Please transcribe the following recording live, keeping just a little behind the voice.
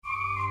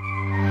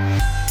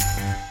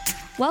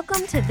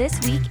Welcome to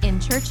This Week in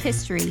Church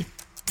History.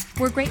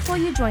 We're grateful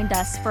you joined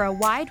us for a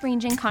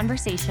wide-ranging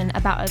conversation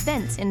about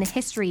events in the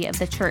history of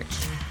the church.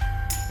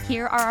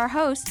 Here are our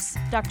hosts,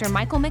 Dr.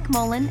 Michael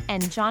McMullen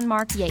and John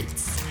Mark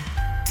Yates.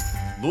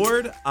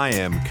 Lord, I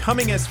am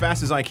coming as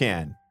fast as I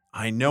can.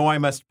 I know I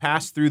must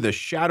pass through the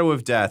shadow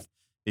of death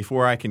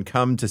before I can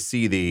come to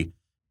see thee.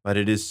 But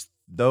it is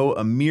though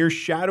a mere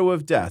shadow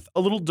of death,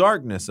 a little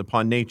darkness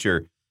upon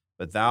nature.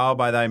 But thou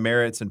by thy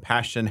merits and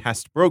passion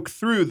hast broke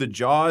through the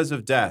jaws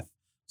of death.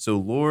 So,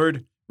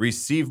 Lord,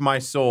 receive my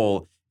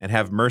soul and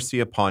have mercy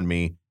upon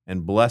me,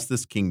 and bless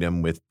this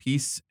kingdom with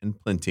peace and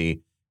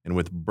plenty, and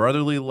with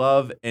brotherly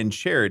love and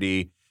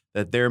charity,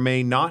 that there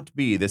may not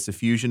be this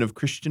effusion of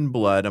Christian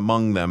blood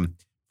among them,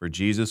 for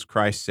Jesus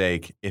Christ's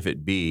sake, if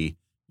it be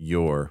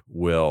your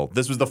will.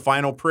 This was the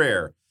final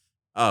prayer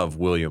of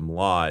William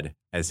Laud,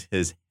 as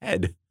his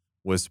head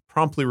was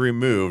promptly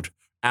removed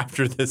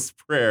after this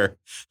prayer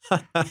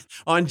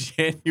on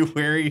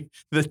January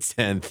the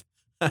 10th.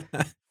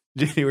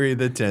 January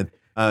the 10th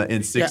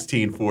in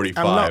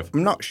 1645.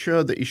 I'm not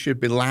sure that you should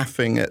be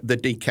laughing at the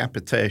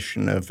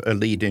decapitation of a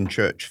leading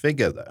church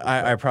figure, though.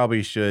 I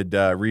probably should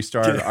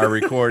restart our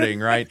recording,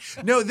 right?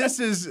 No, this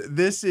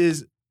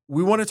is.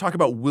 We want to talk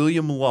about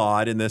William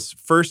Laud in this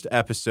first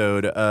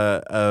episode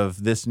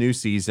of this new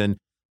season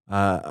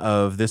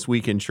of This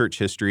Week in Church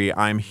History.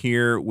 I'm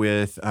here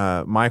with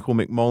Michael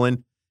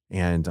McMullen,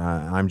 and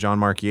I'm John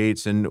Mark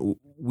Yates, and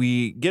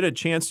we get a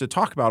chance to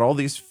talk about all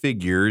these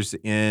figures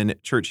in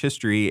church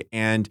history.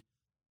 And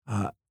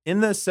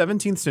in the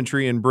 17th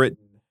century in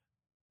Britain,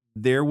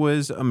 there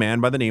was a man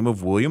by the name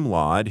of William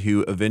Laud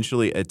who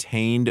eventually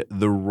attained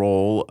the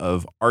role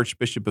of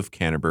Archbishop of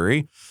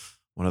Canterbury,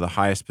 one of the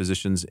highest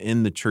positions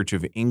in the Church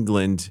of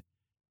England,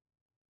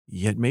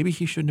 yet maybe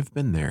he shouldn't have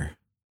been there.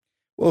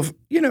 Well,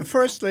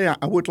 firstly,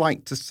 I would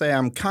like to say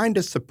I'm kind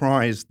of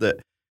surprised that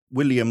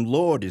William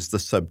Laud is the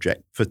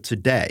subject for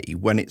today,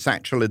 when it's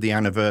actually the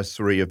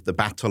anniversary of the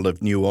Battle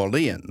of New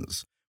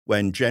Orleans,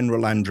 when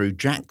General Andrew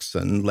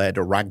Jackson led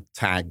a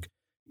ragtag,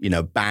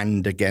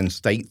 band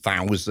against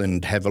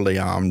 8,000 heavily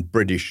armed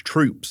British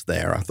troops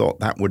there. I thought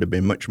that would have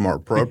been much more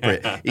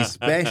appropriate,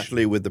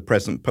 especially with the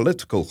present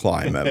political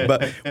climate.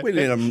 But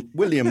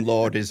William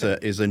Laud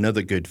is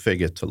another good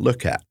figure to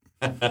look at.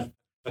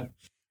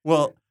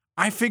 Well,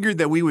 I figured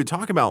that we would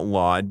talk about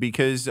Laud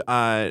because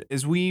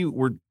as we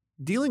were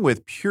dealing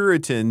with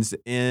Puritans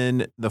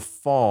in the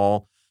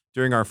fall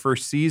during our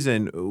first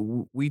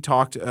season, we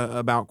talked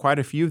about quite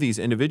a few of these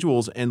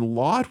individuals, and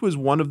Laud was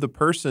one of the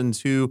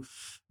persons who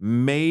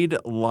made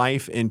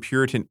life in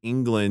Puritan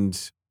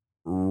England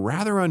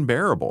rather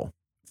unbearable.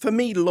 For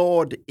me,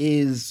 Laud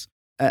is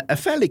a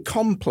fairly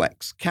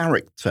complex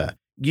character.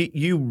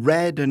 You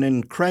read an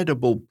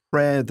incredible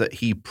prayer that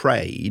he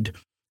prayed,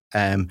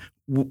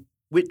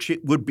 which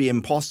it would be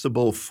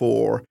impossible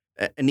for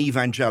an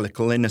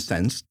evangelical, in a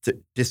sense, to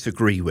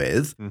disagree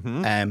with.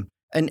 Mm-hmm.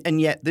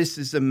 And yet this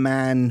is a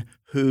man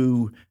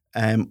who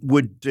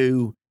would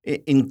do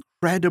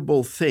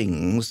incredible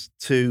things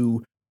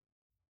to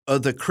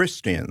other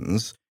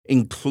Christians,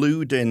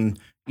 including,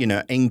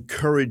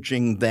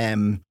 encouraging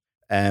them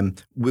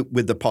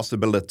with the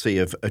possibility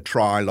of a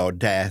trial or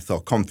death or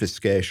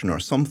confiscation or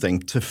something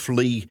to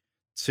flee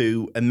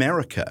to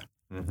America.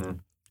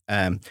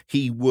 Mm-hmm.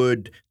 He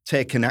would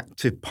take an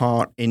active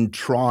part in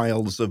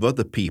trials of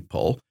other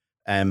people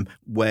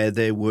where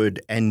they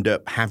would end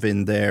up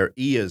having their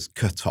ears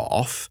cut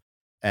off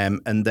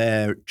and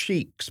their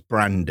cheeks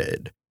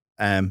branded.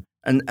 And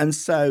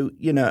so,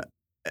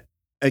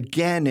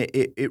 again,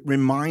 it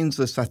reminds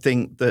us, I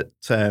think, that,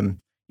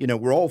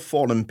 we're all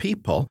fallen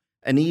people.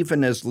 And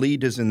even as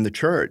leaders in the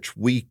church,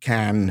 we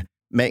can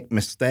make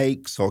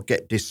mistakes or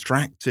get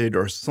distracted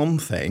or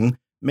something,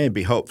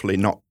 maybe, hopefully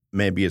not.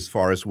 Maybe as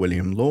far as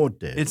William Laud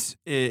did.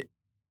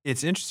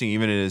 It's interesting,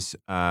 even in his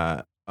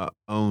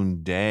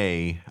own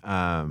day,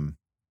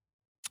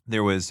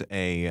 there was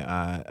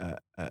a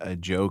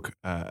joke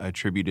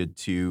attributed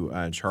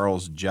to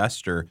Charles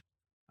Jester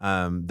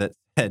that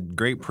said,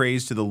 "Great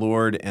praise to the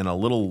Lord and a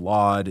little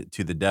laud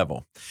to the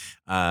devil."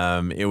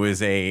 It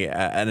was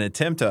an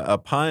attempt, a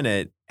pun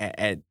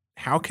at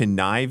how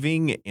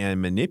conniving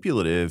and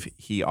manipulative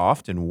he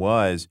often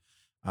was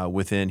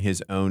within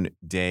his own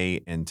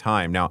day and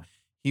time. Now,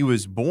 he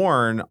was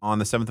born on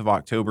the 7th of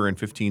October in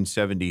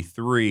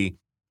 1573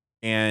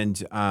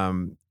 and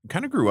kind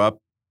of grew up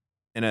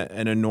in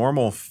a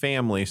normal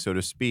family, so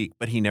to speak,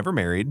 but he never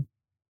married,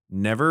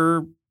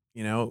 never,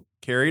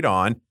 carried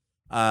on.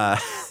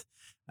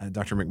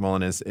 Dr.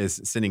 McMullen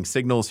is sending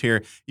signals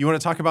here. You want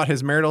to talk about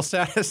his marital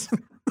status?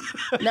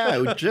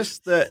 No,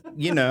 just that,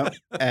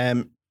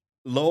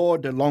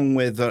 Laud, along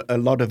with a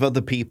lot of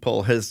other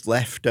people, has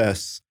left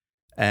us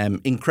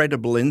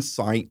incredible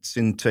insights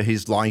into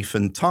his life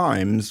and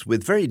times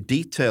with very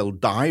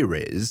detailed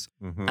diaries.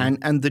 Mm-hmm.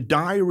 And the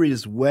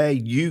diaries were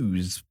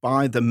used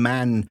by the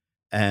man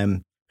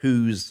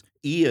whose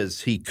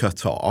ears he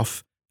cut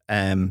off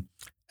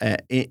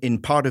in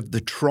part of the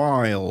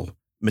trial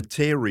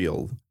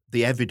material,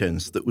 the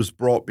evidence that was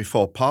brought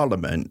before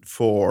Parliament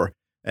for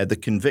the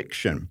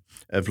conviction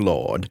of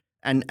Laud.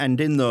 And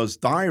in those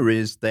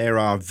diaries, there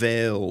are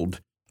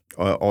veiled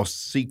or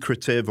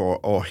secretive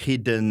or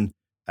hidden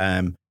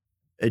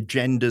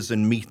agendas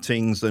and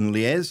meetings and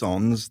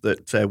liaisons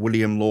that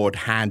William Laud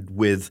had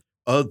with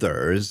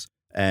others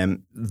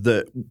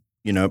that,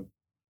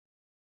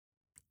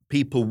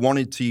 people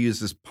wanted to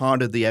use as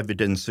part of the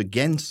evidence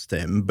against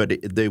him, but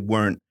they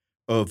weren't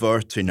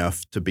overt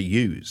enough to be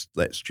used,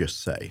 let's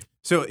just say.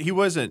 So he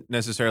wasn't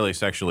necessarily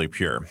sexually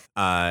pure,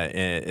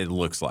 it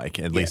looks like,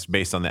 at least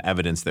based on the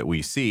evidence that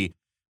we see,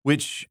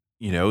 which,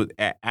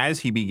 as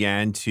he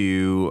began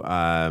to,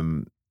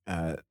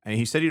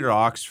 he studied at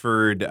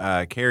Oxford,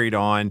 carried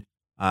on,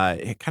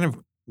 it kind of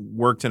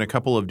worked in a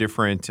couple of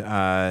different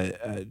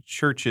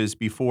churches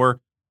before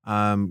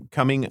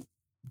coming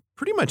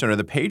pretty much under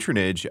the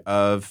patronage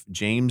of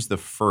James the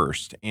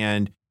First.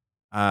 And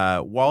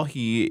while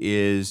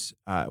James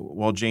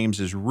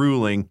is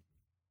ruling,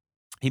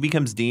 he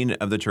becomes dean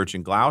of the church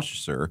in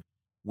Gloucester,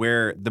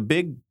 where the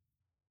big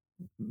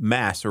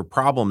mess or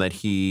problem that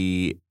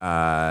he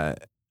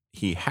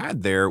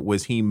had there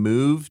was he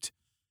moved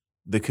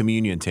the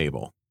communion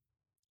table.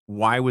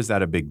 Why was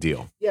that a big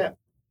deal? Yeah.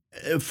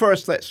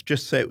 First, let's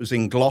just say it was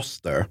in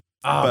Gloucester,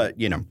 but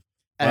Well,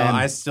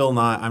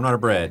 I'm not a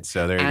Brit,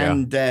 so there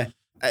you go.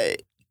 And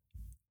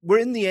we're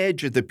in the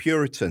age of the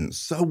Puritans,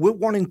 so we're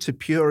wanting to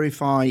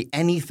purify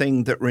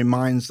anything that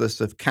reminds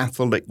us of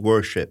Catholic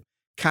worship,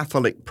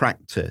 Catholic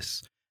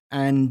practice.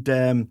 And,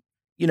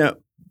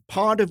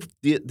 part of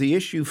the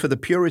issue for the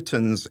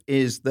Puritans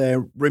is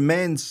there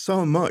remains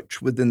so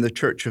much within the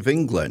Church of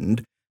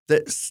England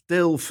that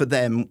still for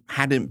them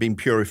hadn't been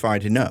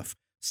purified enough.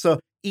 So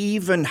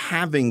even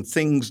having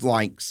things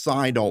like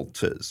side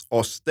altars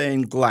or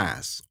stained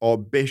glass or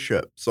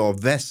bishops or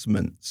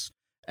vestments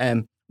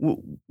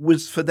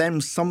was for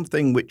them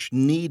something which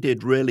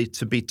needed really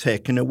to be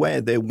taken away.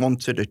 They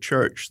wanted a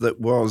church that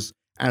was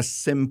as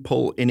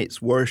simple in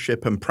its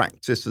worship and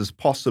practice as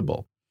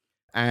possible.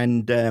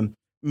 And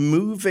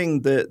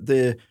moving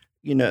the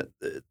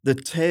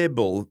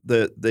table,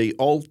 the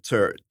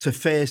altar to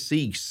face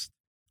east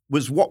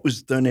was what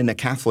was done in a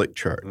Catholic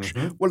church.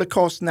 Mm-hmm. Well, of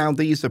course, now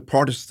these are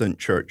Protestant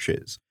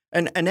churches.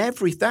 And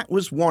that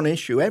was one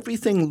issue.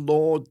 Everything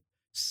Laud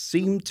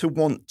seemed to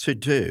want to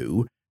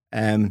do,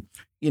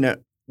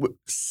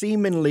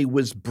 seemingly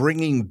was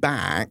bringing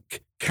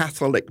back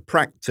Catholic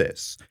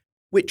practice,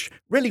 which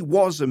really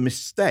was a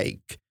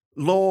mistake.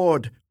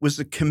 Laud was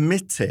a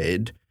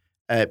committed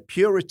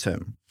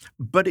Puritan,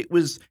 but it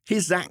was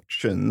his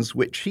actions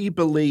which he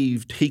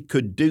believed he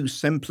could do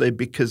simply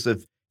because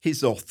of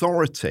his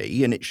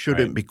authority, and it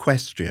shouldn't be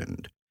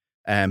questioned.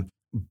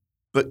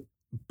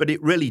 But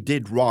it really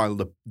did rile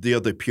the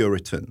other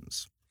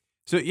Puritans.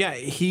 So yeah,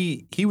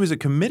 he was a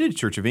committed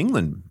Church of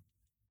England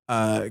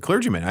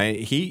clergyman.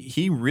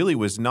 He really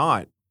was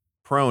not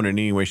prone in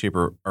any way, shape,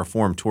 or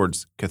form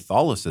towards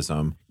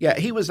Catholicism. Yeah,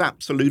 he was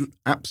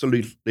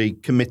absolutely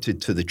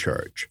committed to the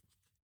church.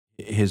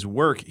 His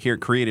work here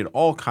created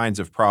all kinds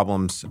of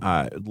problems,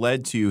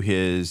 led to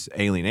his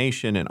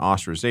alienation and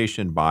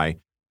ostracization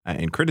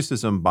and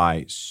criticism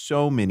by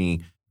so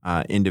many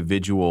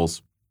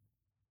individuals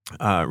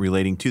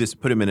relating to this,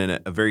 put him in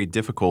a very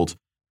difficult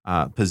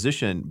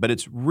position. But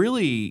it's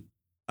really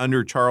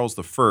under Charles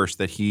I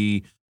that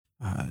he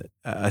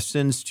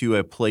ascends to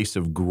a place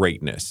of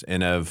greatness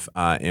and of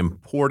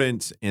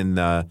importance in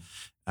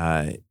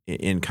kind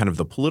of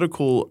the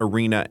political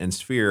arena and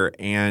sphere.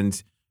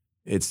 And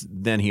it's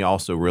then he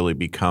also really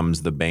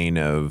becomes the bane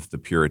of the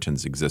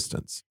Puritans'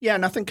 existence. Yeah,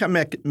 and I think I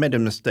made a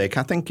mistake.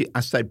 I think I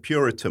said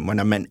Puritan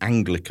when I meant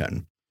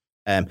Anglican.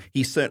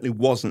 He certainly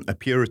wasn't a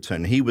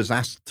Puritan. He was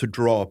asked to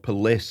draw up a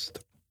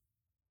list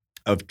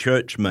of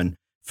churchmen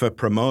for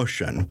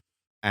promotion,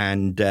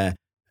 and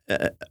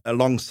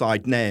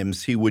alongside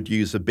names, he would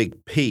use a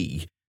big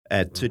P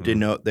to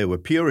denote they were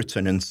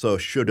Puritan and so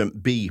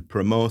shouldn't be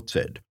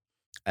promoted.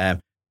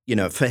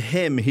 For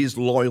him, his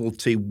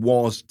loyalty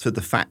was to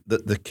the fact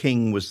that the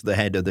king was the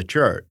head of the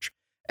church.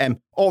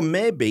 Or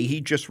maybe he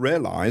just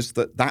realized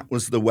that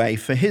was the way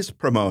for his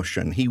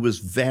promotion. He was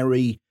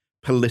very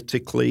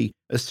politically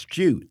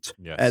astute.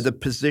 Yes. The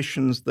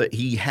positions that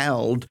he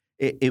held,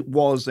 it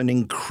was an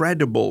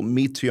incredible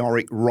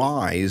meteoric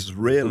rise,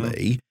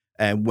 really,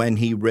 when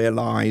he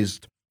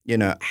realized,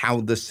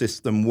 how the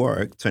system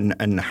worked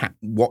and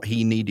what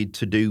he needed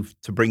to do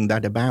to bring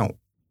that about.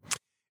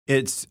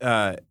 It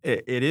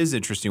is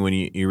interesting when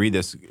you read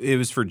this. It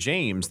was for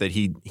James that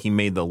he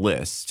made the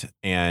list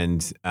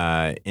and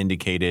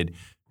indicated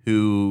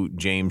who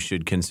James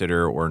should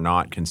consider or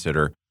not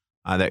consider.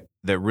 That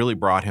really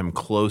brought him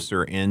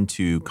closer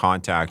into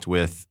contact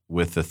with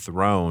the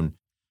throne.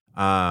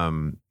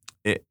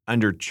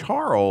 Under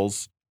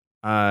Charles,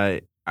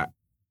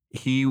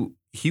 he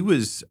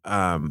was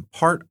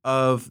part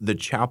of the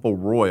Chapel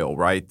Royal,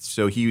 right?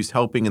 So he was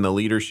helping in the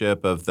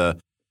leadership of the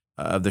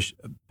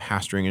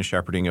pastoring and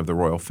shepherding of the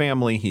royal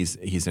family.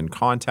 He's in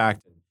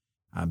contact,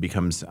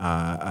 becomes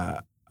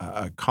a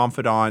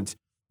confidant,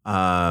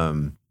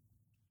 and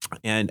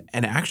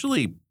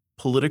actually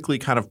politically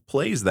kind of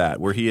plays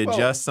that, where he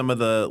adjusts some of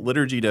the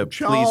liturgy to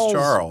please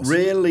Charles.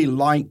 Really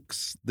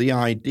likes the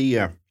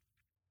idea,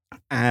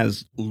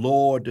 as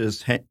Laud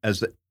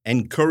has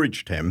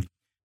encouraged him,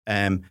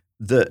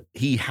 that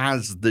he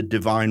has the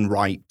divine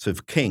right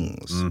of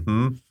kings.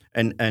 Mm-hmm.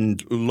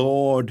 And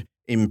Laud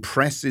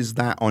impresses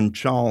that on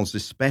Charles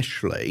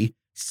especially,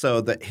 so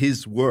that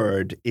his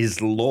word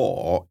is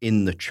law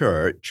in the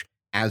church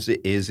as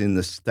it is in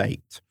the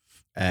state.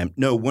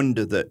 No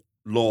wonder that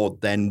Laud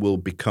then will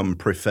become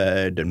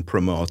preferred and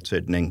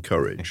promoted and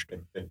encouraged.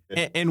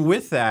 And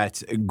with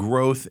that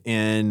growth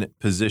in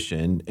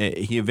position,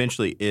 he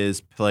eventually is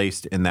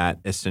placed in that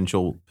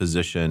essential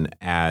position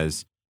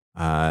as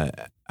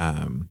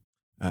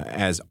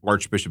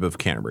Archbishop of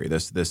Canterbury,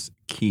 this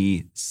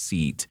key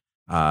seat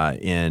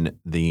in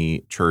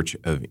the Church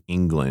of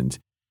England.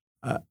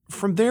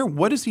 From there,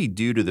 what does he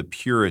do to the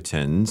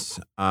Puritans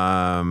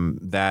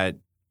that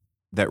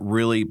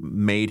really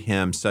made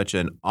him such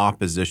an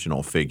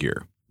oppositional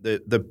figure?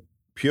 The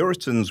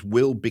Puritans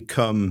will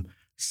become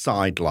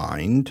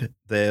sidelined.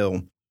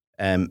 They'll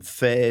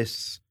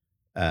face,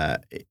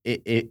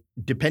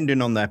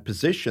 depending on their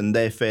position,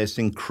 they face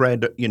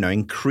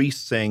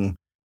increasing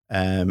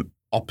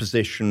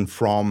opposition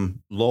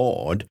from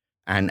Laud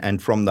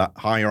and from the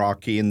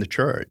hierarchy in the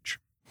church.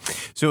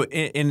 So,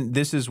 and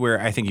this is where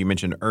I think you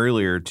mentioned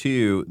earlier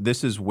too.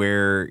 This is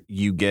where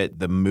you get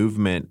the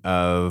movement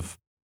of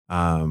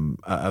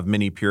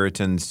many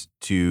Puritans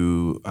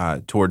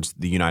towards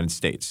the United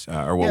States,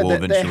 or what will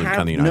eventually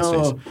become the United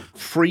States.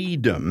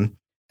 Freedom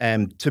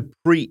to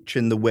preach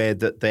in the way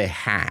that they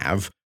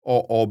have,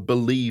 or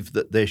believe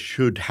that they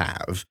should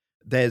have.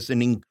 There's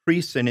an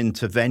increase in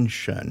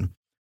intervention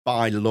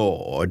by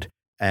Laud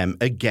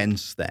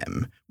against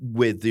them,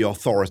 with the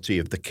authority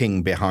of the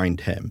king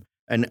behind him.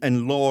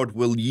 And Laud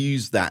will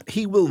use that.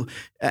 He will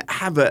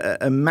have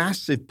a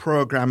massive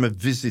program of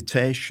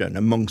visitation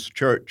amongst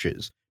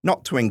churches,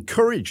 not to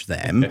encourage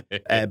them,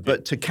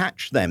 but to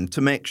catch them,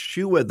 to make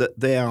sure that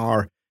they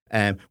are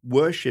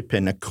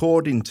worshipping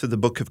according to the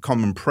Book of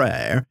Common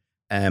Prayer,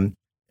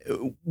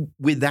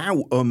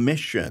 without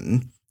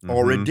omission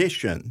or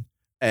addition.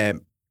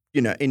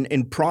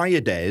 In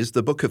prior days,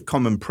 the Book of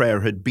Common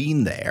Prayer had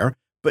been there,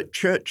 but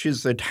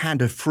churches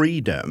had a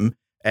freedom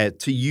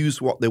to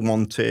use what they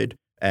wanted,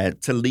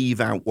 to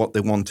leave out what they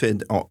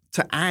wanted, or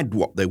to add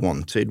what they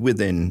wanted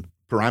within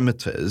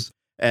parameters.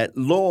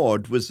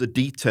 Laud was a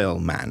detail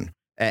man.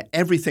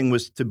 Everything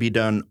was to be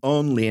done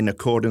only in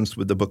accordance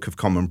with the Book of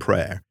Common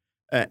Prayer.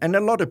 And a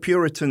lot of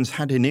Puritans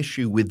had an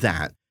issue with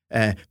that,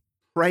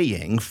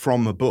 praying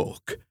from a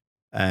book.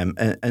 And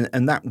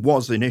that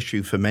was an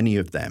issue for many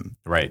of them.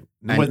 Right.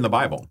 It wasn't the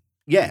Bible.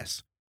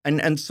 Yes.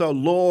 And so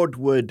Laud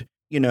would,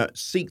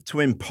 seek to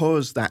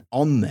impose that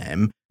on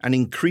them. And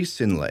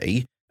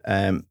increasingly,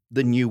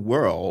 the New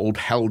World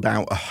held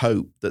out a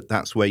hope that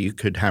that's where you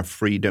could have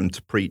freedom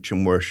to preach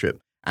and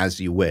worship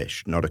as you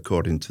wish, not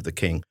according to the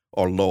king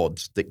or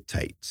Laud's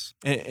dictates.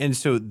 And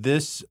so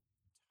this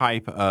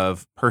type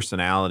of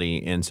personality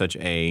in such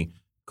a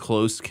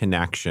close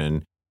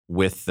connection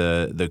with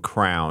the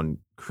crown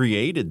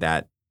created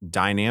that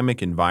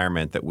dynamic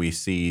environment that we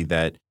see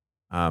that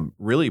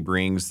really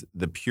brings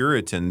the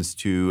Puritans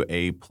to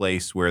a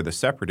place where the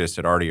separatists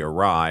had already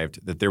arrived,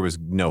 that there was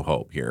no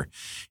hope here.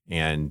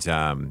 And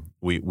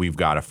we've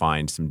got to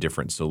find some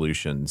different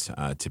solutions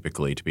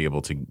typically to be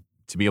able to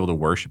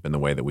worship in the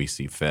way that we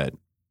see fit.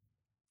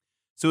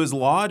 So as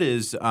Laud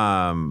is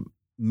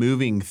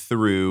moving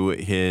through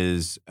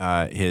his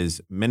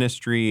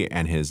ministry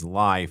and his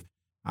life,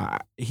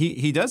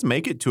 he does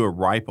make it to a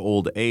ripe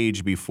old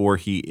age before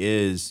he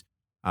is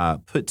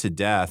put to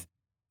death.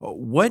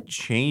 What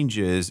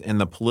changes in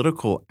the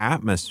political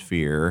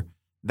atmosphere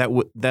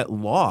that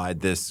Laud,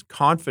 this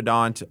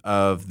confidant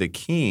of the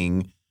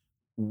king,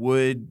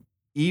 would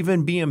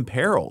even be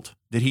imperiled?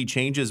 Did he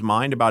change his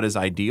mind about his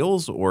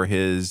ideals or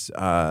his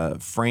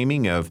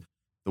framing of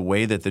the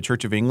way that the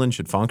Church of England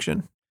should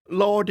function?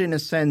 Laud, in a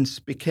sense,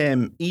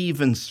 became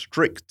even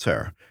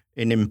stricter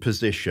in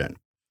imposition.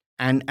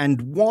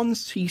 And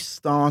once he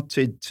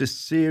started to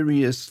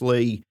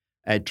seriously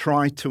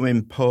try to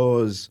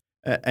impose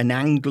an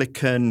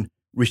Anglican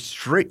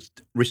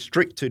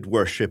restricted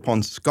worship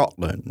on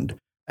Scotland,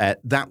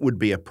 that would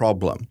be a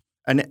problem.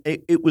 And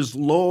it was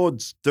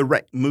Laud's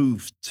direct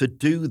move to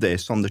do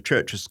this on the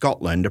Church of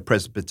Scotland, a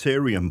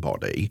Presbyterian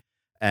body,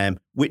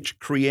 which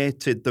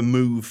created the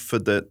move for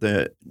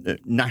the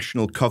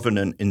National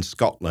Covenant in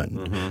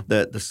Scotland,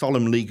 the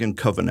Solemn League and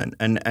Covenant.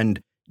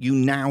 And you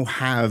now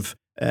have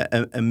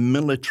a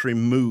military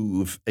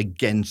move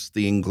against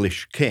the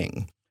English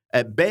king,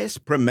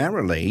 based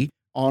primarily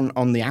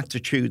on the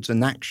attitudes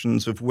and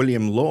actions of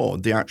William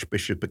Laud, the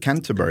Archbishop of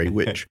Canterbury,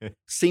 which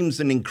seems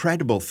an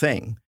incredible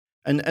thing.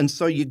 And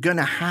so you're going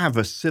to have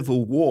a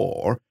civil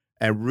war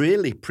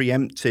really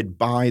preempted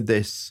by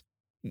this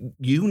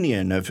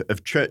union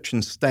of church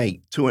and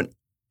state to an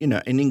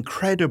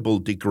incredible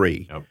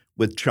degree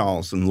with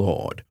Charles and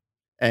Laud.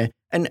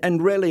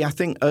 And really, I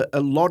think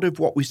a lot of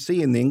what we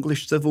see in the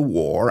English Civil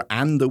War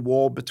and the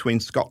war between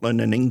Scotland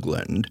and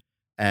England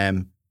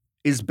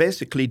is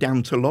basically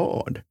down to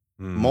Laud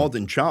more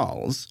than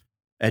Charles.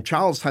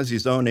 Charles has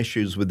his own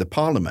issues with the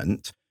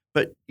Parliament,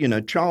 but,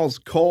 Charles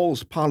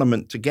calls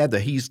Parliament together.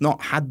 He's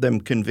not had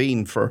them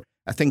convene for,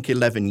 I think,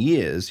 11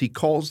 years. He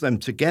calls them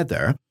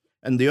together,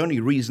 and the only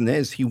reason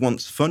is he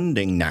wants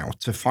funding now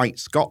to fight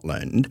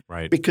Scotland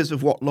because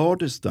of what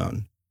Laud has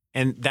done.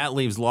 And that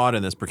leaves Laud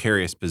in this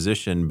precarious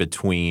position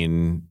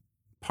between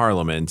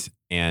Parliament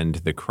and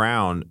the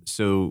Crown.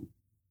 So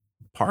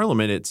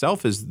Parliament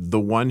itself is the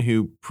one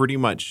who pretty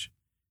much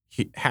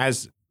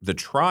has the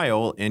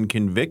trial and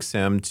convicts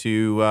him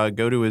to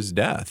go to his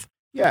death.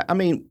 Yeah, I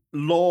mean,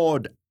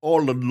 Laud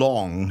all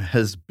along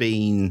has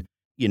been,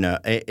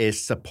 a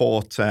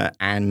supporter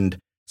and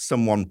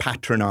someone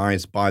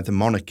patronized by the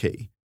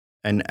monarchy.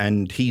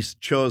 And he's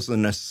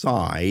chosen a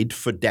side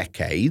for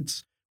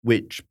decades,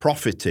 which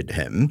profited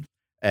him.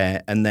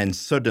 And then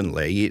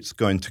suddenly it's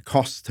going to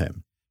cost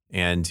him.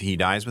 And he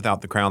dies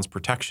without the Crown's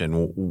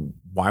protection.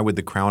 Why would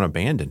the Crown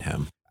abandon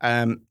him?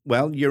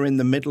 Well, you're in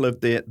the middle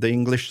of the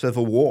English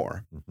Civil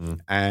War.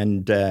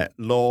 And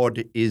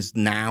Laud is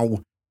now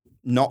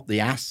not the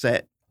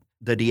asset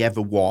that he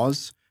ever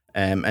was.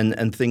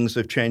 And things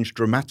have changed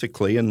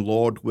dramatically. And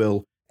Laud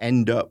will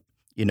end up,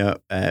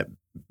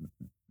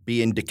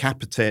 being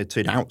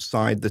decapitated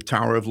outside the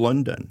Tower of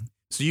London.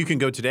 So you can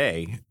go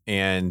today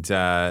and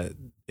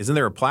isn't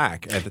there a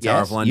plaque at the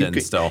Tower of London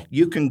still?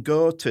 You can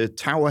go to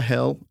Tower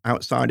Hill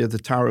outside of the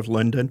Tower of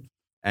London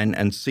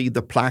and see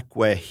the plaque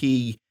where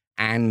he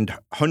and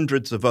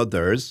hundreds of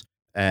others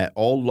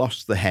all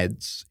lost their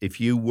heads. If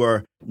you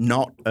were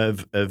not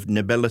of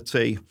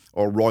nobility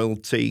or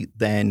royalty,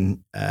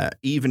 then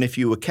even if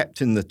you were kept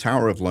in the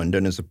Tower of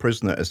London as a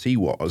prisoner as he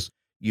was,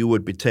 you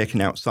would be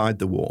taken outside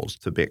the walls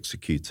to be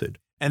executed.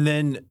 And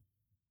then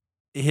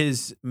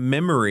his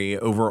memory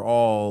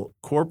overall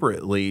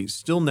corporately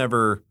still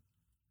never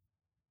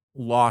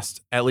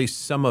lost at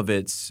least some of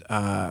its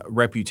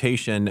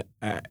reputation.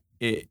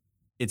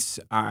 It's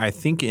I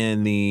think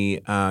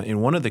in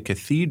one of the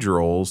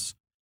cathedrals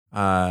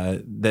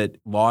that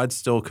Laud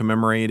still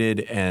commemorated,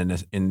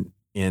 and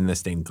in the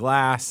stained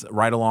glass,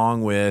 right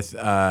along with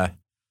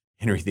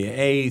Henry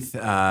VIII.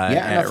 And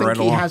I think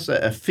he has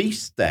a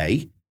feast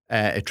day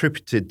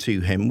attributed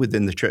to him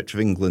within the Church of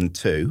England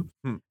too.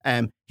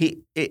 I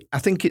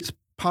think it's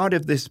part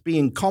of this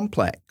being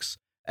complex.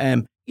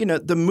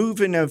 The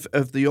moving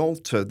of the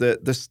altar,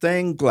 the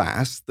stained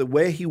glass, the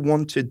way he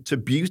wanted to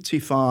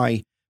beautify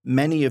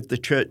many of the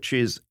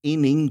churches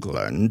in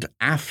England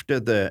after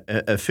the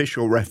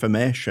official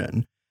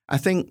Reformation. I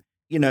think,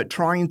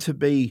 trying to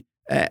be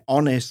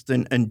honest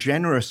and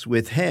generous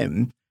with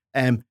him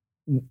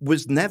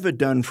was never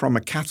done from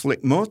a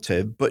Catholic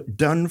motive, but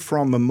done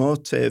from a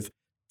motive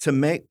to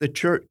make the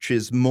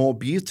churches more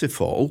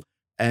beautiful,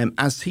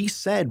 as he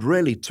said,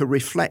 really to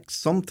reflect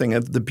something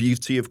of the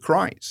beauty of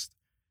Christ.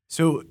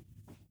 So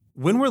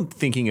when we're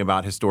thinking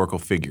about historical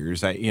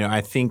figures,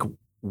 I think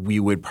we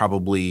would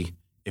probably,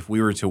 if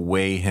we were to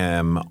weigh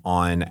him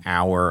on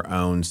our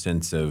own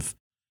sense of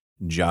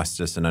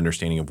justice and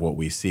understanding of what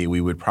we see, we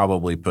would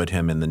probably put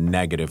him in the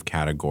negative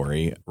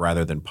category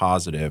rather than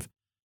positive.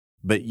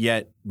 But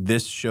yet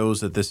this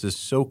shows that this is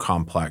so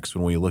complex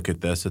when we look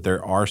at this, that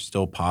there are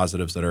still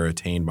positives that are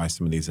attained by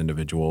some of these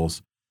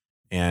individuals,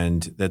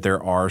 and that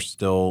there are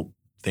still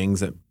things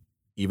that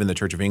even the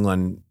Church of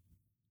England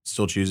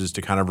still chooses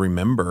to kind of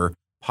remember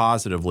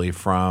positively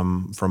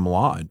from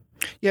Laud.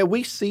 Yeah,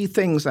 we see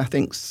things, I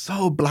think,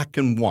 so black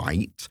and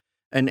white,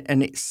 and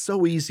it's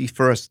so easy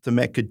for us to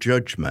make a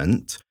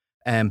judgment.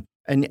 And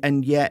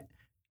yet,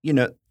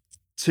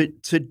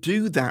 to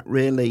do that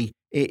really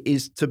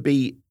is to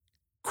be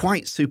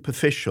quite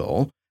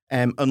superficial,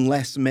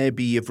 unless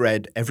maybe you've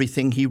read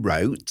everything he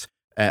wrote,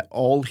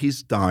 all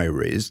his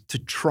diaries, to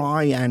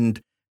try and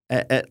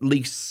at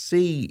least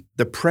see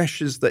the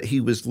pressures that he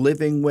was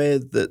living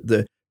with,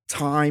 the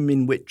time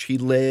in which he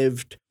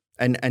lived,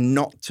 and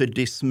not to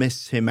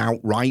dismiss him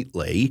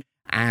outrightly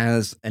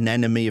as an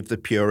enemy of the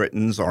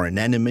Puritans or an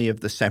enemy of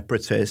the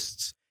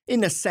separatists.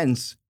 In a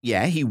sense,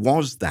 yeah, he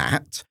was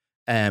that,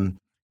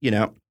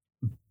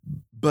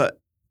 but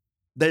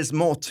there's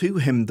more to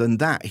him than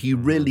that. He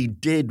really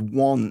did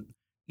want,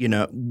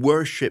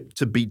 worship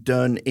to be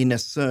done in a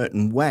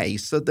certain way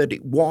so that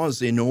it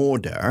was in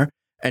order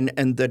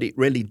and that it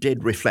really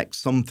did reflect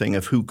something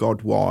of who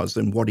God was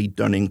and what he'd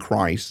done in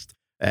Christ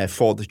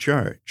for the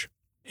church.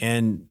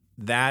 And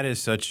that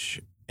is such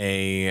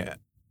a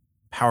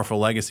powerful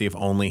legacy. If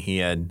only he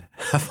had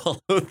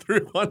followed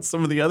through on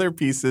some of the other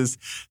pieces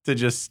to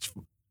just,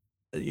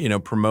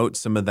 promote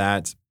some of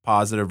that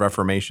positive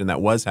reformation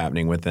that was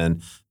happening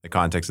within the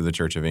context of the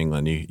Church of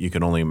England. You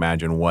can only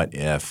imagine what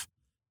if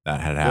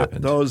that had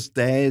happened. Those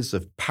days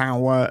of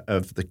power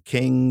of the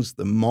kings,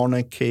 the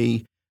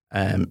monarchy,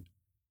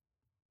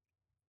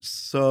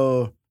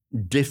 so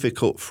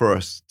difficult for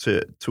us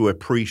to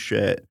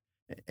appreciate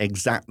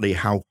exactly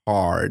how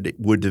hard it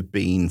would have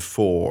been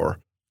for,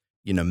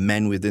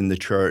 men within the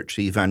church,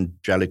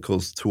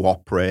 evangelicals to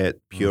operate,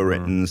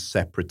 Puritans,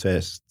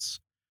 separatists,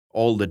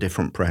 all the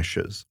different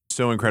pressures. So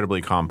so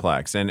incredibly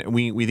complex. And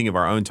we think of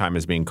our own time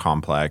as being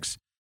complex.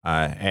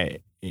 At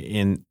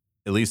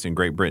least in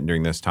Great Britain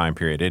during this time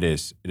period, it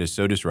is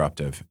so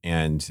disruptive.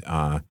 And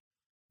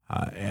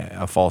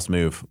a false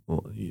move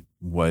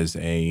was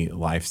a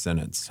life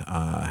sentence,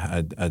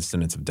 a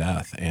sentence of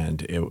death.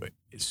 And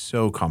it's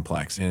so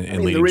complex in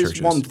leading churches. There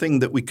is one thing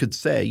that we could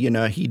say,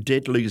 he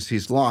did lose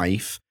his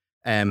life,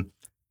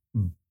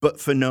 but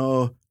for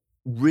no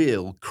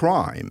real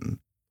crime.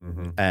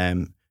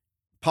 Mm-hmm.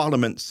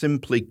 Parliament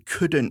simply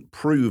couldn't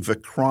prove a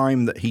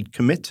crime that he'd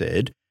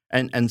committed,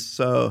 and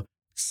so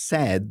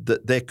said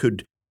that they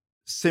could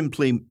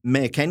simply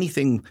make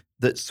anything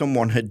that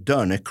someone had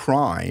done a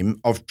crime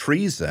of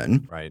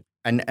treason, right?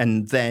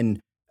 And then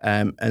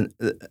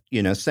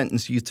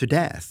sentence you to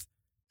death.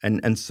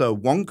 And so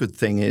one good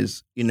thing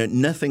is,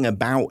 nothing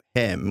about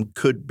him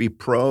could be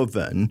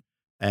proven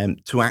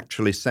to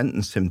actually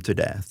sentence him to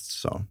death.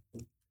 So,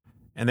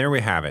 and there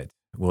we have it.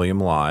 William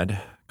Laud,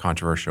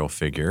 controversial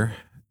figure,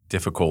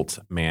 difficult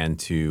man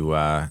to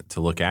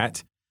look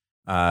at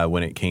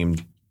when it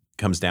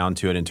comes down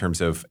to it in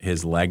terms of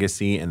his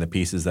legacy and the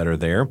pieces that are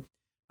there.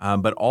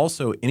 But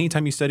also,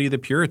 anytime you study the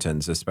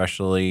Puritans,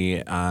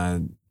 especially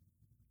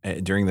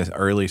during the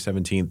early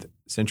 17th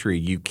century,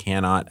 you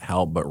cannot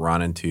help but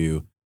run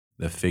into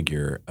the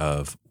figure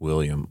of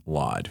William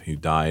Laud, who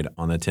died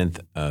on the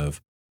 10th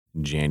of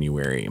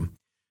January.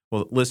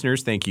 Well,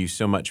 listeners, thank you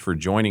so much for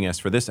joining us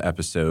for this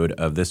episode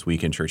of This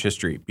Week in Church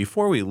History.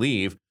 Before we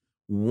leave,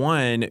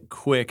 one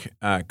quick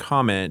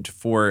comment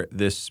for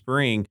this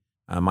spring.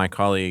 My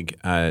colleague,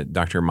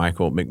 Dr.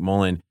 Michael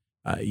McMullen,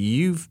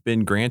 you've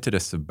been granted a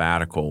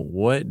sabbatical.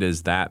 What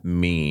does that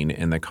mean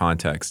in the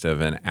context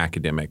of an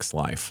academic's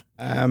life?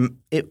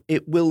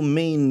 It will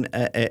mean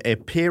a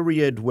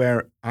period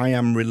where I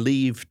am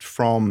relieved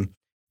from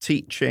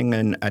teaching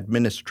and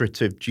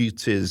administrative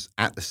duties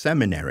at the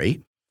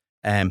seminary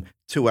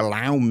to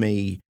allow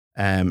me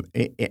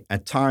a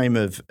time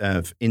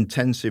of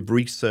intensive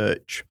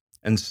research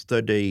and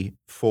study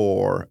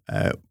for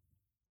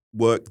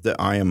work that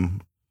I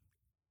am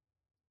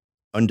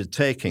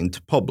undertaking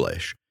to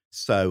publish.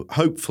 So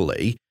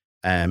hopefully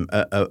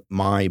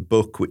my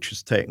book, which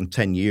has taken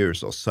 10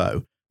 years or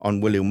so, on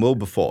William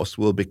Wilberforce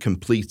will be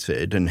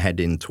completed and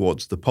heading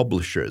towards the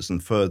publishers,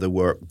 and further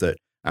work that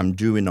I'm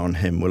doing on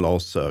him will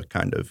also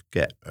kind of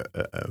get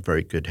a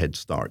very good head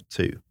start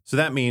too. So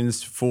that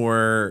means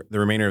for the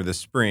remainder of the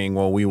spring,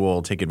 we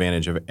will take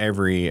advantage of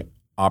every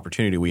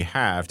opportunity we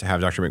have to have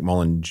Dr.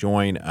 McMullen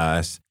join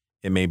us.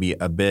 It may be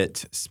a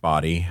bit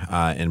spotty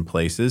in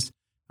places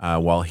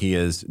while he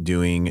is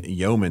doing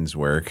yeoman's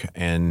work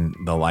and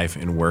the life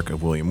and work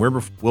of William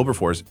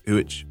Wilberforce,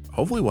 which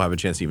hopefully we'll have a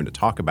chance even to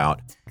talk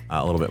about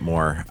a little bit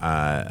more,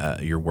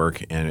 your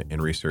work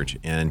and research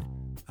in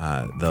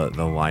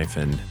the life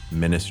and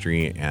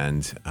ministry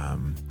and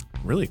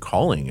really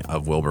calling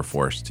of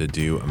Wilberforce to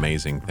do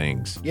amazing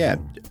things. Yeah,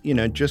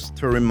 just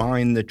to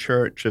remind the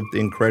church of the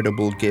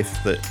incredible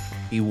gift that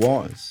he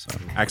was. So.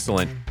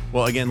 Excellent.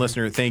 Well, again,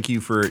 listener, thank you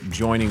for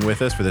joining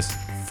with us for this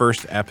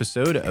first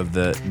episode of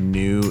the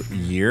new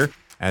year.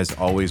 As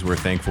always, we're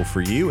thankful for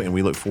you, and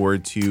we look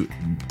forward to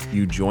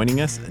you joining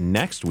us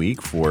next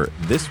week for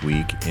This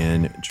Week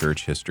in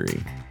Church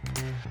History.